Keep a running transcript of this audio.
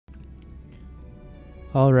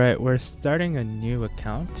Alright, we're starting a new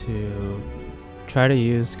account to try to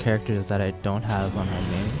use characters that I don't have on my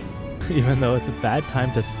main. Even though it's a bad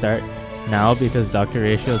time to start now because Dr.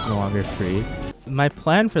 Ratio is no longer free. My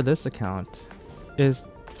plan for this account is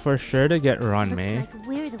for sure to get Ruan Mei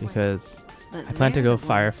because I plan to go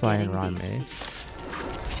Firefly and Ruan Mei.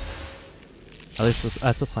 At least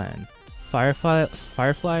that's the plan.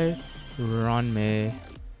 Firefly, Ruan Mei,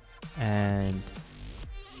 and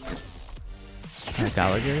a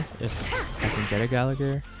Gallagher, if I can get a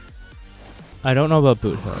Gallagher. I don't know about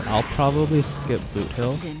Boot Hill. I'll probably skip Boot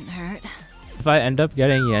Hill. Didn't hurt. If I end up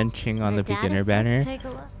getting Yanqing on the beginner banner,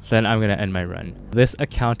 then I'm gonna end my run. This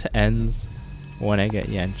account ends when I get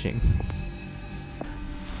Yanqing.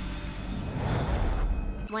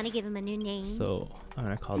 Want to give him a new name? So I'm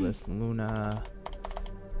gonna call this Luna.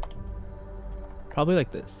 Probably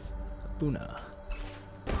like this, Luna.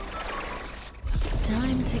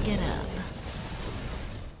 Time to get up.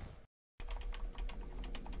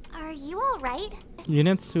 Are you alright?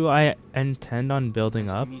 Units who I intend on building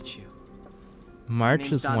Nice up. to meet you.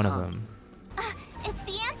 March is name's one of Don them. It's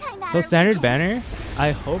the antimatter. So standard Legion. banner,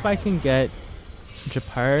 I hope I can get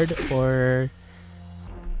Japard or...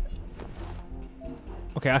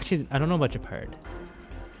 Okay, actually, I don't know about Japard.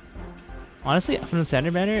 Honestly, from the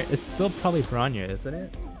standard banner, it's still probably Bronya, isn't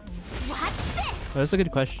it? Watch this. But that's a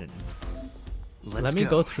good question. Let me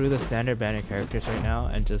go through the standard banner characters right now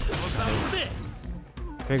and just kind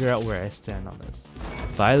of figure out where I stand on this.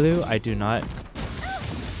 Bailu, I do not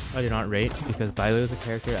rate because Bailu is a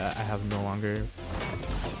character I have no longer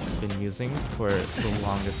been using for the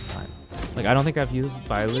longest time. Like, I don't think I've used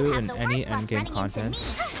Bailu in any endgame content.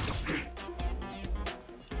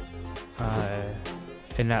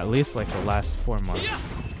 In at least like the last 4 months.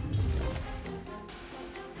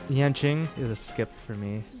 Yanqing is a skip for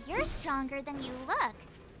me. You're stronger than you look.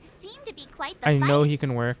 Seem to be quite the I fight. know he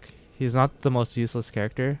can work. He's not the most useless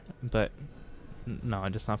character, but no,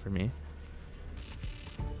 just not for me.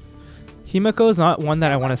 Himiko is not one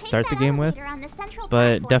that I want to start the game with,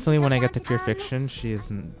 but definitely when I get to Pure Fiction,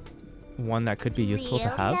 she's one that could be useful to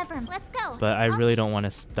have. Let's go. But I really don't want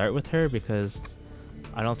to start with her because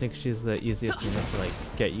I don't think she's the easiest unit to like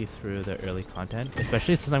get you through the early content,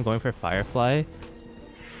 especially since I'm going for Firefly.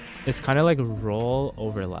 It's kind of like role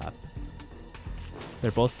overlap.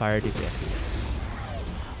 They're both fire DPS.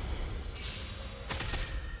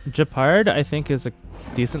 Japard, I think, is a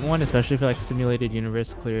decent one, especially for like simulated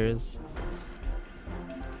universe clears.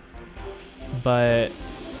 But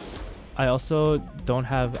I also don't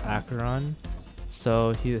have Acheron,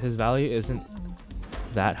 so his value isn't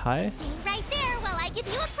that high. Stay right there while I give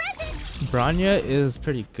you a present. Bronya is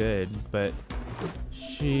pretty good, but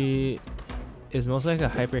she is most like a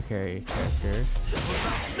hyper carry character,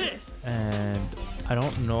 and I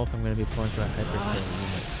don't know if I'm gonna be pulling for a hyper carry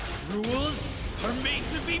unit. Rules are made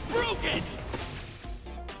to be broken.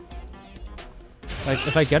 Like,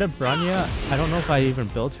 if I get a Bronya, I don't know if I even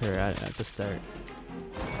build her at the start.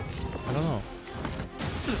 I don't know.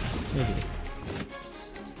 Maybe.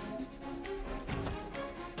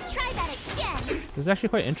 Try that again. This is actually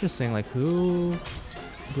quite interesting. Like, who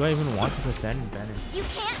do I even want as a standard banner? You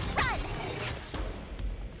can't run.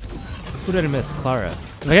 Who did I miss? Clara.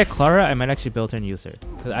 If I get Clara, I might actually build her and use her.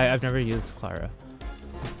 Cause I've never used Clara.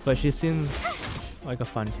 But she seems like a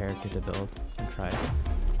fun character to build and try.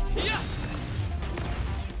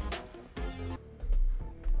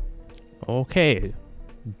 Okay.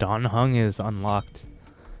 Don Hung is unlocked.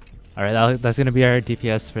 Alright, that's gonna be our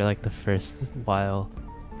DPS for like the first while.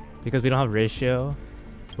 Because we don't have ratio,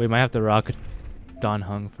 we might have to rock Don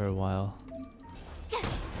Hung for a while.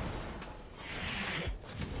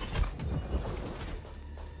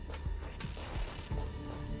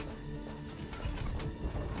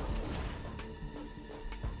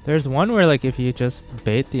 There's one where like if you just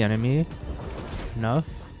bait the enemy enough.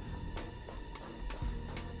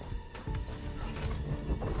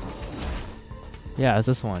 Yeah, it's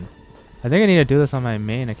this one. I think I need to do this on my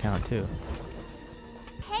main account too.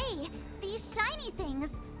 Hey, these shiny things.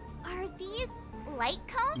 Are these light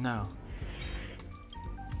cones? No.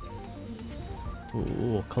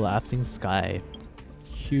 Ooh, collapsing sky.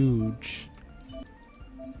 Huge.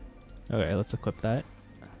 Okay, let's equip that.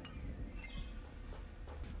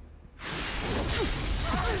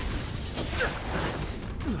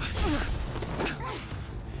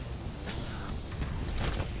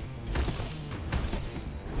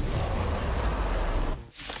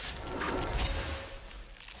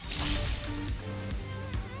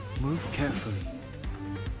 Move carefully.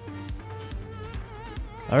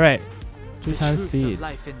 All right, 2 The times truth speed. of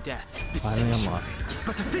life and death. Finally unlocked. It's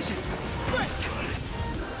but a vision. Break.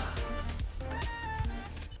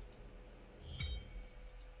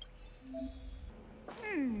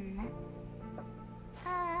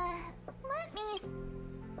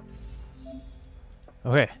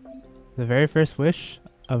 Okay, the very first wish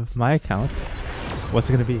of my account. What's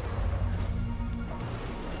it gonna be?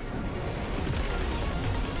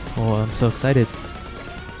 Oh, I'm so excited.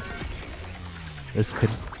 This could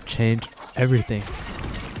change everything.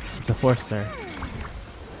 It's a 4-star.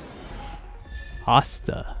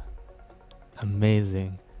 Asta.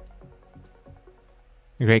 Amazing.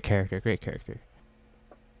 Great character, great character.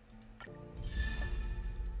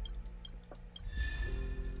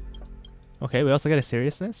 Okay, we also get a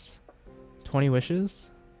seriousness. 20 wishes.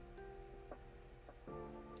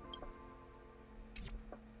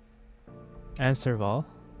 And Serval.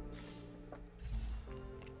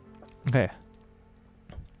 Okay.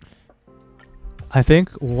 I think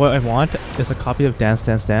what I want is a copy of Dance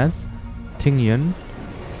Dance Dance, Ting Yun,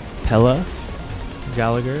 Pella,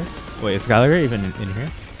 Gallagher. Wait, is Gallagher even in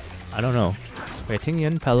here? I don't know. Wait, Ting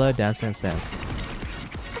Yun, Pella, Dance Dance Dance.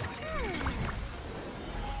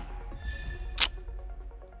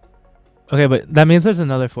 Okay, but that means there's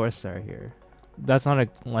another 4-star here. That's not a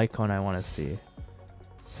Lycone I want to see.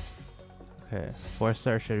 Okay,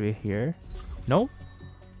 4-star should be here. Nope.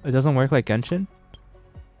 It doesn't work like Genshin.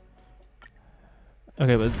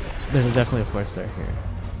 Okay, but there's definitely a 4-star here.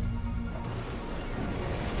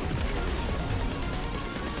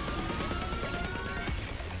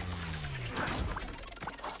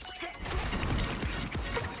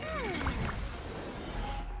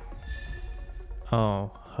 Oh,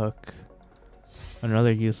 Hook.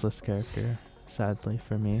 Another useless character, sadly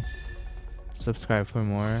for me. Subscribe for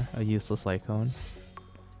more, a useless Lycone.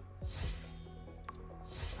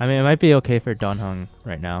 I mean, it might be okay for Donhung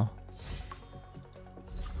right now.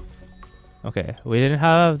 Okay, we didn't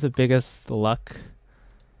have the biggest luck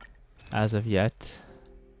as of yet.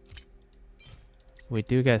 We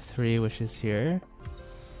do get 3 wishes here.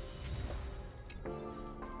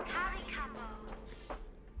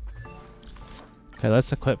 Okay,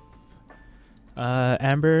 let's equip.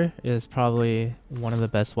 Amber is probably one of the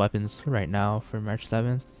best weapons right now for March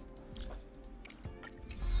 7th.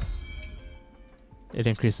 It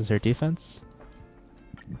increases her defense.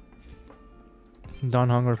 Don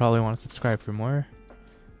Hong would probably want to subscribe for more.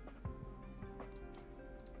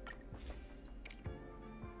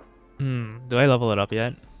 Do I level it up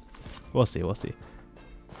yet? We'll see, we'll see.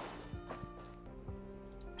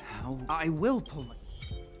 How? I will pull it.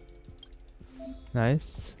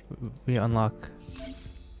 Nice. We unlock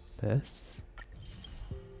this.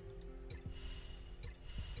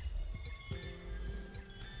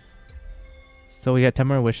 So we get 10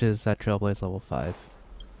 more wishes at Trailblaze level 5.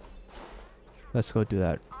 Let's go do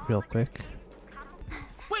that real quick.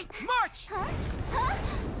 Wait, march!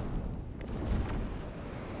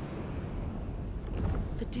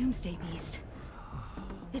 The Doomsday Beast.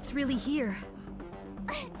 It's really here.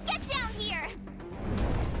 Get down here!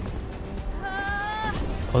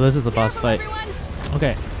 Oh, this is the boss fight.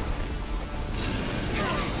 Okay.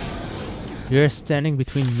 You're standing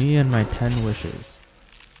between me and my 10 wishes.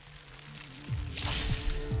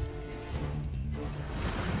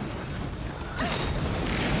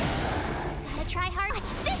 Gotta try hard.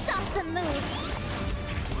 Watch this awesome move!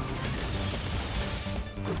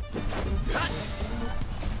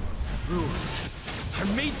 Rules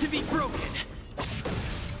are made to be broken.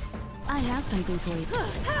 I have something for you.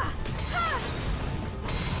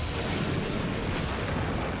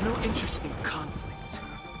 No interest in conflict.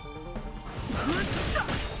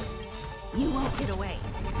 You won't get away.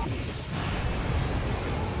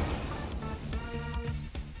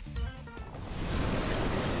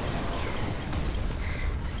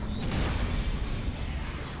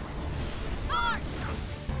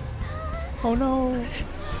 Oh no!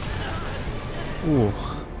 Ooh,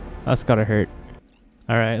 that's gotta hurt.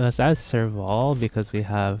 Alright, let's add Serval because we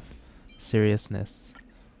have seriousness.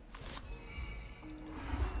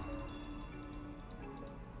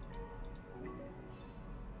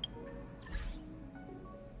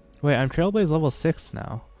 Wait, I'm Trailblaze level 6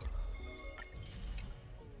 now.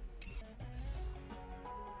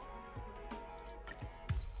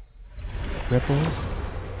 Ripples?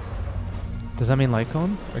 Does that mean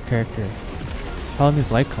Lycone or character? Probably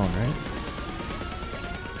means Lycone,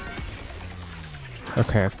 right? Or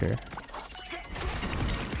character.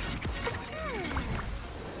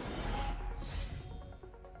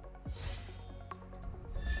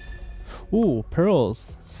 Ooh,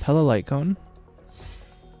 pearls. Pella Lycone.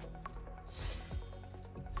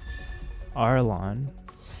 Arlon.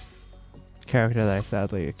 Character that I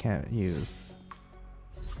sadly can't use.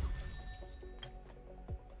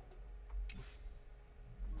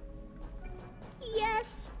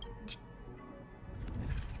 Yes!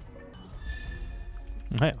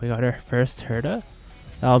 Alright, we got our first Herda.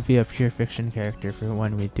 That'll be a pure fiction character for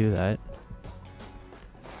when we do that.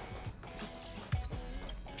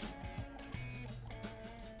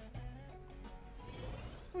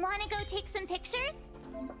 Wanna go take some pictures?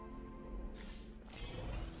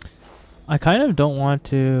 I kind of don't want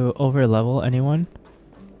to over level anyone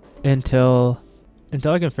until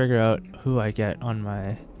I can figure out who I get on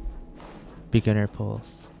my beginner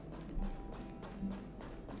pulls.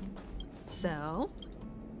 So,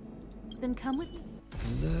 then come with me.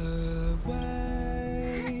 The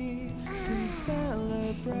way to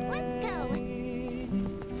celebrate. Let's go.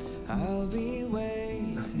 I'll be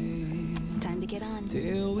waiting Time to get on.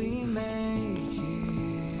 till we make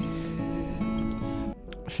it.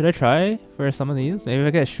 Should I try for some of these? Maybe I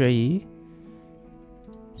get Shui Yi,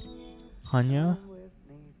 Hanya,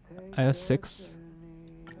 IO 6.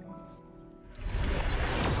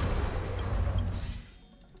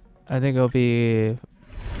 I think it'll be.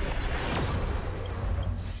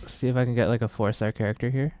 See if I can get like a 4-star character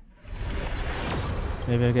here.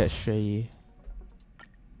 Maybe I'll get Shui Yi.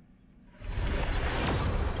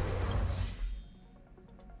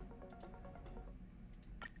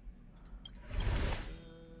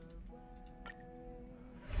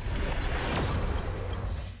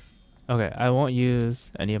 Okay, I won't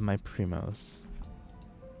use any of my primos.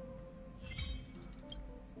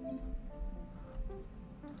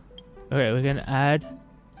 Okay, we can add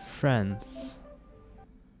friends.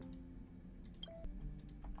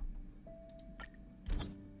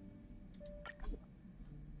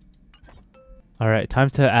 Alright, time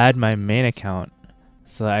to add my main account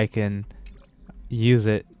so that I can use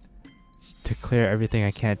it to clear everything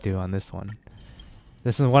I can't do on this one.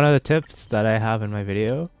 This is one of the tips that I have in my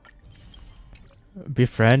video.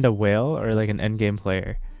 Befriend a whale or like an endgame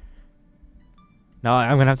player. Now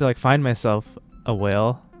I'm gonna have to like find myself a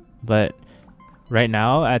whale, but right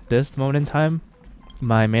now at this moment in time,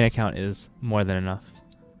 my main account is more than enough.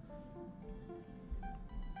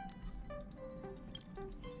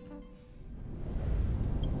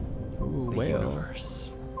 Ooh, The whale. universe.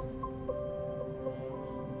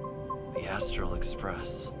 The Astral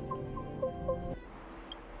Express.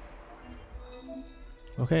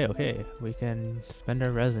 Okay, we can spend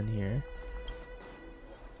our resin here.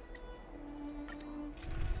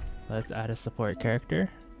 Let's add a support character.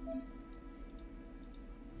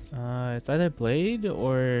 It's either Blade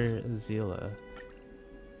or Zila.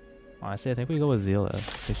 Honestly, I think we go with Zila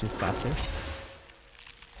because she's faster.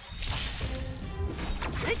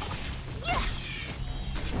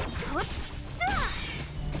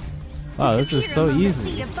 Wow, this is so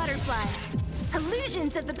easy. Sea of butterflies.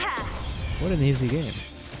 Illusions of the past. What an easy game.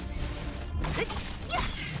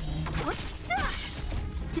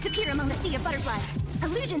 Disappear among the sea of butterflies.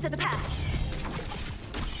 Illusions of the past.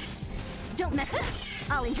 Don't mess.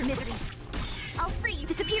 I'll end your misery. I'll free you.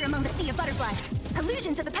 Disappear among the sea of butterflies.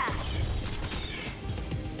 Illusions of the past.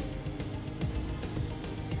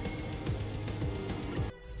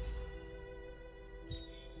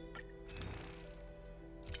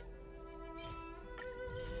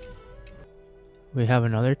 We have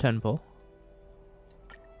another temple.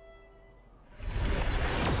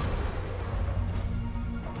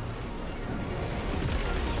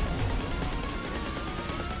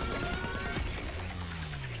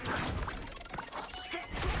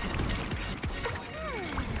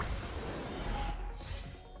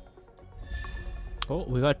 Oh,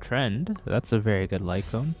 we got Trend. That's a very good light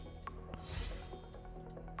cone.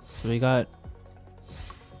 So we got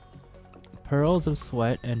Pearls of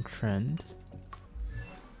Sweat and Trend.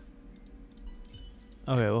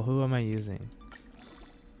 Okay, well, who am I using?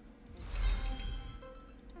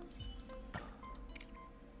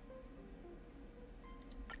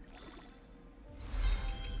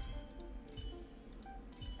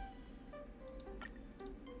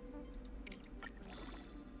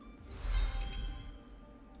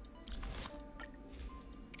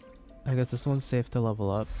 I guess this one's safe to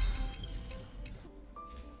level up.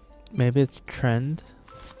 Maybe it's Trend,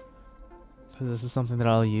 because this is something that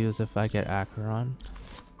I'll use if I get Acheron.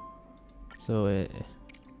 So it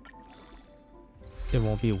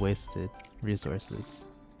won't be wasted resources.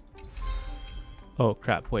 Oh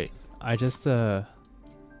crap, wait. I just there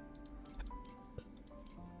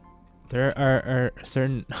are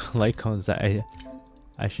certain light cones that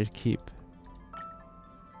I should keep.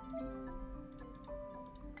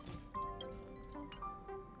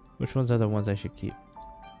 Which ones are the ones I should keep?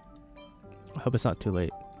 I hope it's not too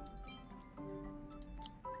late.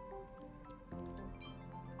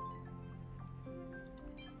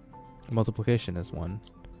 Multiplication is one.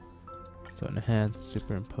 So enhance,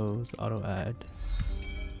 superimpose, auto add.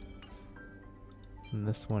 And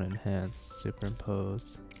this one enhance,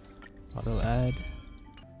 superimpose, auto add.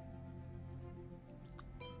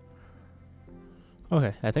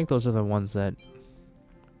 Okay, I think those are the ones that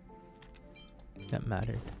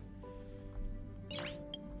mattered.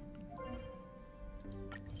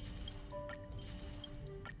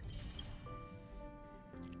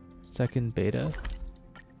 Second beta.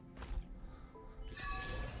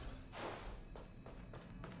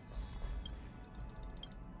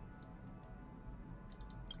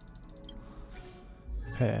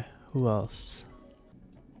 Okay, who else?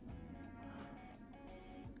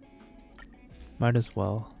 Might as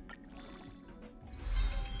well.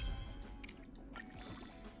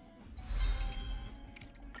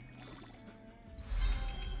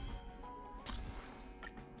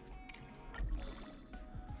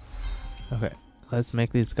 Okay, let's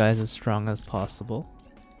make these guys as strong as possible.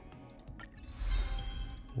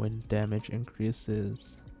 Wind damage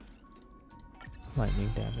increases. Lightning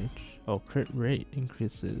damage. Oh, crit rate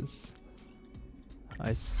increases.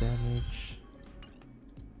 Ice damage.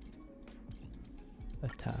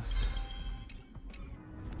 Attack.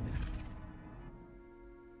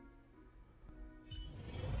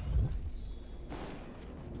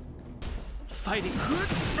 Fighting.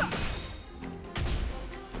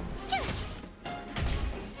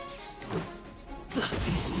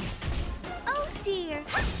 Oh dear.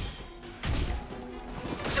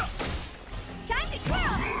 Time to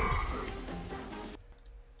twirl.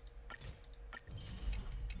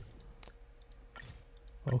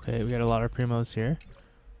 Okay, we got a lot of primos here.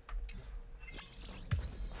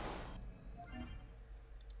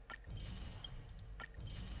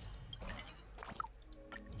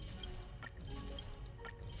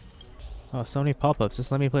 Oh, so many pop-ups. Just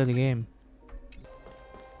let me play the game.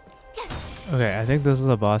 Okay, I think this is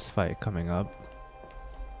a boss fight coming up.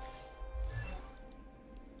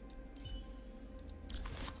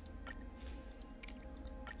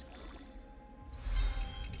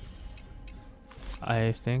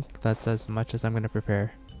 I think that's as much as I'm gonna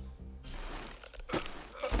prepare.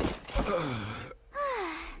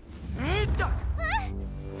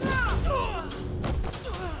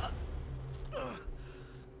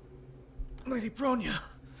 Lady Bronya.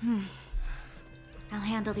 I'll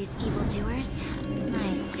handle these evildoers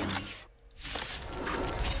myself.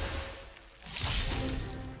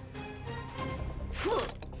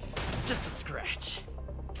 Just a scratch.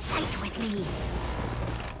 Fight with me.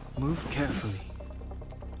 Move carefully.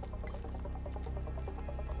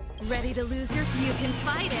 Ready to lose yours? You can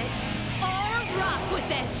fight it or rock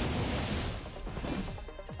with it.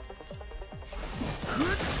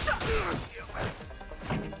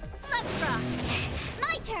 Let's rock.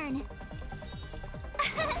 My turn.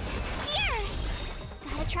 Here.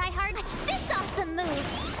 Gotta try hard. Watch this awesome move.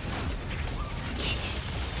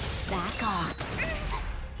 Back off.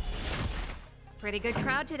 Pretty good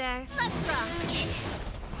crowd today. Let's rock.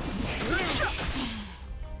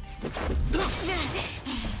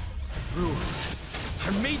 Rules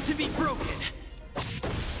are made to be broken.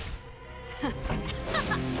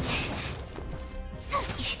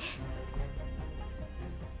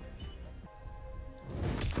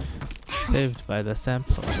 Saved by the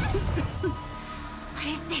sample. What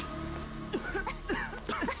is this?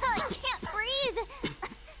 I can't breathe.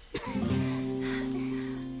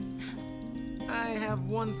 I have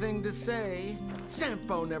one thing to say.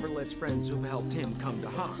 Sampo never lets friends who've helped him come to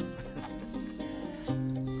harm.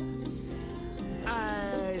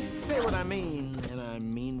 I say what I mean, and I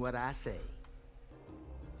mean what I say.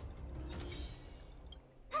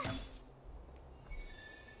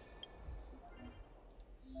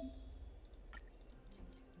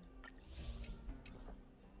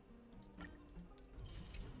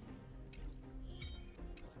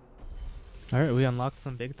 Alright, we unlocked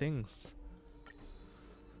some big things.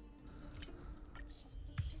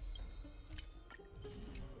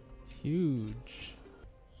 Huge.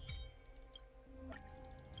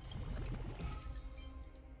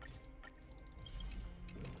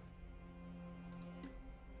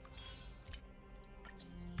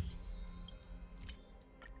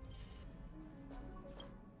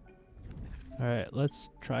 Alright, let's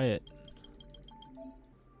try it.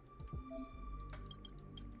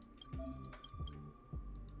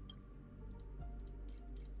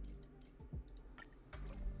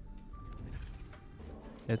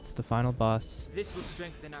 It's the final boss. This will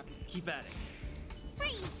strengthen up. Keep at it.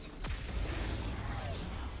 Freeze.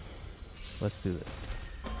 Let's do this.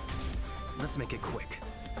 Let's make it quick.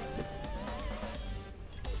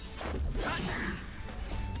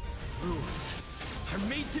 Rules are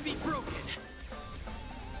made to be broken.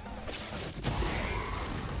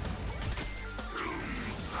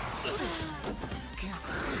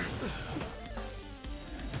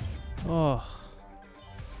 Oh,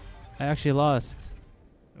 I actually lost.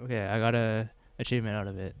 Okay, I got a achievement out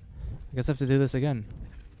of it. I guess I have to do this again.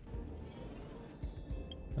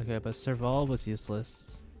 Okay, but Serval was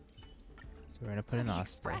useless. So we're gonna put in Asta.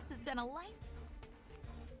 Express has been a life.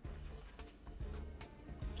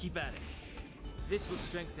 Keep at it. This will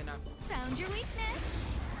strengthen our... Found your weakness.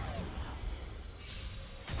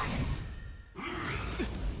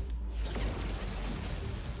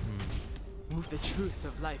 Move the truth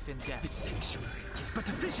of life and death. The sanctuary is but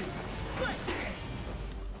a vision.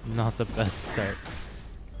 Not the best start.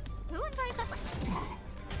 Who invited the...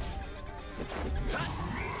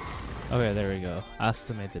 Okay, there we go.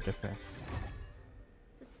 Asta made the difference.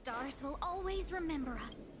 The stars will always remember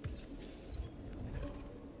us.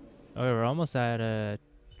 Okay, we're almost at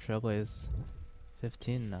Trailblaze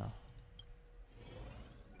 15 now.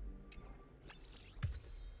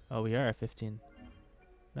 Oh, we are at 15.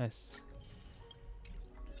 Nice.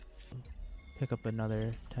 Pick up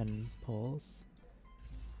another 10 pulls.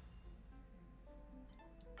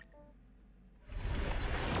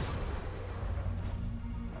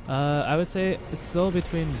 I would say it's still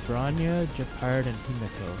between Branya, Japard, and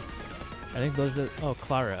Himiko. I think those are... Oh,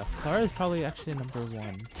 Clara. Clara is probably actually number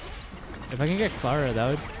 1. If I can get Clara, that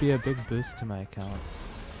would be a big boost to my account.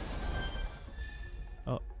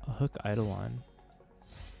 Oh, a hook Eidolon.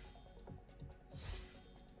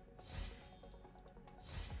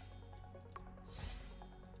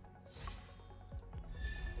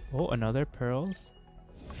 Oh, another pearls.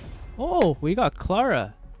 Oh, we got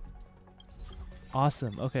Clara.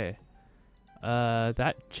 Awesome. Okay.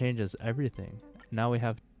 That changes everything. Now we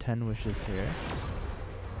have 10 wishes here.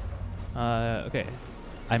 Okay.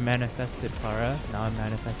 I manifested Clara. Now I'm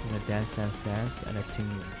manifesting a Dance Dance Dance and a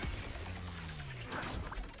Tingyun.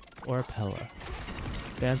 Or Pella.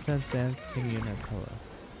 Dance Dance Dance, Tingyun, and Pella.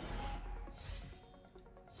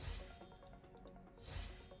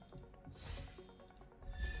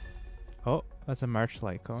 Oh, that's a March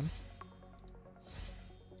light cone.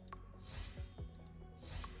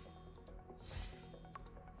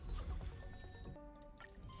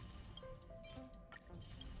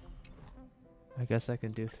 I guess I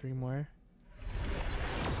can do 3 more.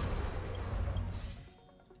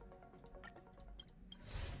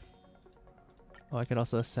 Oh, I could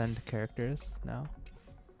also ascend characters now.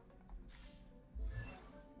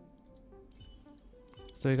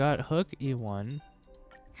 So we got Hook E1.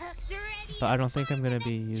 But I don't think I'm gonna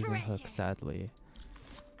be using Hook, sadly.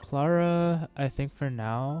 Clara, I think for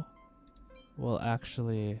now, will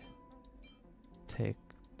actually take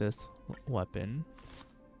this weapon.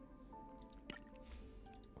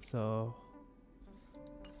 So,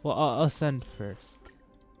 well, I'll ascend first.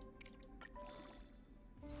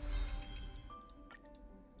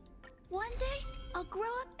 One day, I'll grow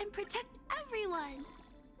up and protect everyone.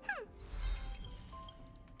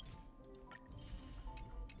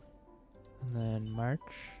 And then March,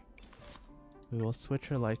 we will switch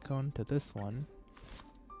her light cone to this one.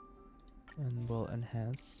 And we'll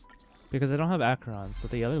enhance. Because I don't have Acheron, so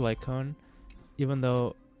the other light cone, even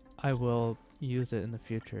though I will use it in the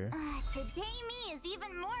future, Today me is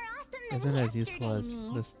even more awesome than isn't as yesterday useful as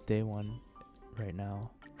me. this day one right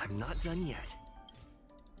now. I'm not done yet.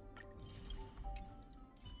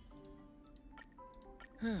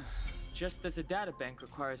 Just as a data bank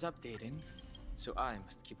requires updating, so I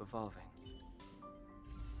must keep evolving.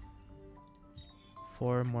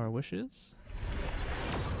 4 more wishes.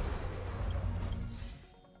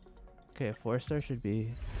 Okay, a 4-star should be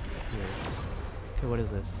here. Okay, what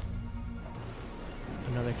is this?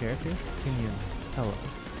 Another character? Tingyun. Hello.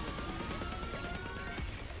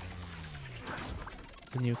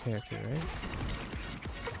 It's a new character, right?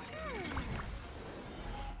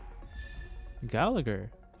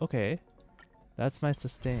 Gallagher. Okay. That's my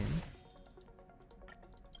sustain.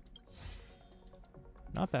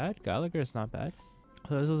 Not bad. Gallagher is not bad.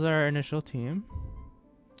 So this is our initial team.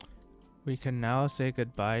 We can now say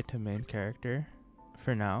goodbye to main character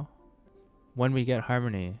for now. When we get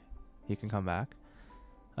Harmony, he can come back.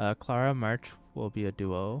 Clara March will be a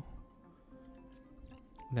duo.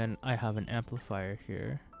 Then I have an amplifier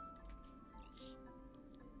here.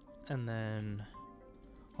 And then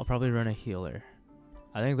I'll probably run a healer.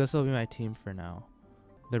 I think this will be my team for now.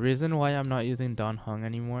 The reason why I'm not using Don Hung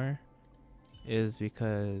anymore is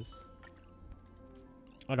because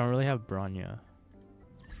I don't really have Branya.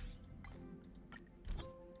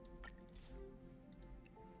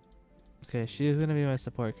 Okay, she is gonna be my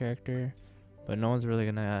support character, but no one's really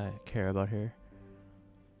gonna care about her.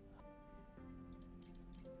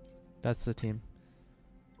 That's the team.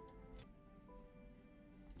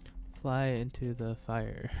 Fly into the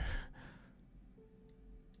fire.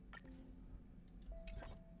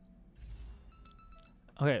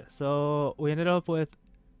 Okay, so we ended up with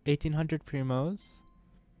 1800 primos.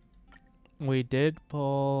 We did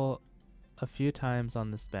pull a few times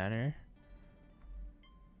on this banner.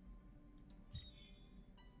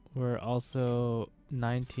 We're also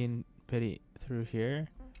 19 pity through here.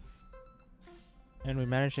 And we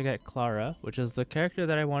managed to get Clara, which is the character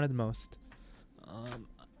that I wanted most.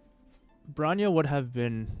 Branya would have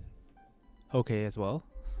been okay as well.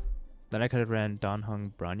 Then I could have ran Don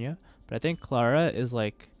Hung Branya. But I think Clara is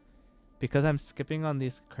like, because I'm skipping on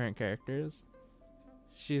these current characters,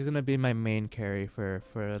 she's gonna be my main carry for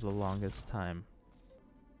the longest time.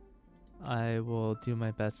 I will do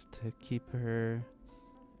my best to keep her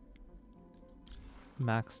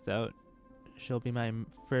maxed out. She'll be my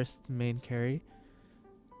first main carry.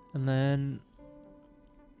 And then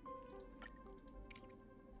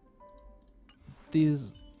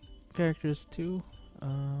these characters too.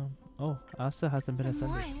 Oh, Asa hasn't been The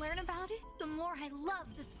more ascended. I learn about it, the more I love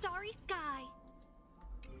the starry sky.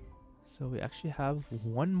 So we actually have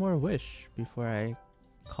one more wish before I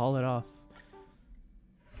call it off.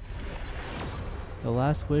 The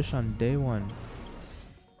last wish on day 1.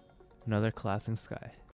 Another collapsing sky.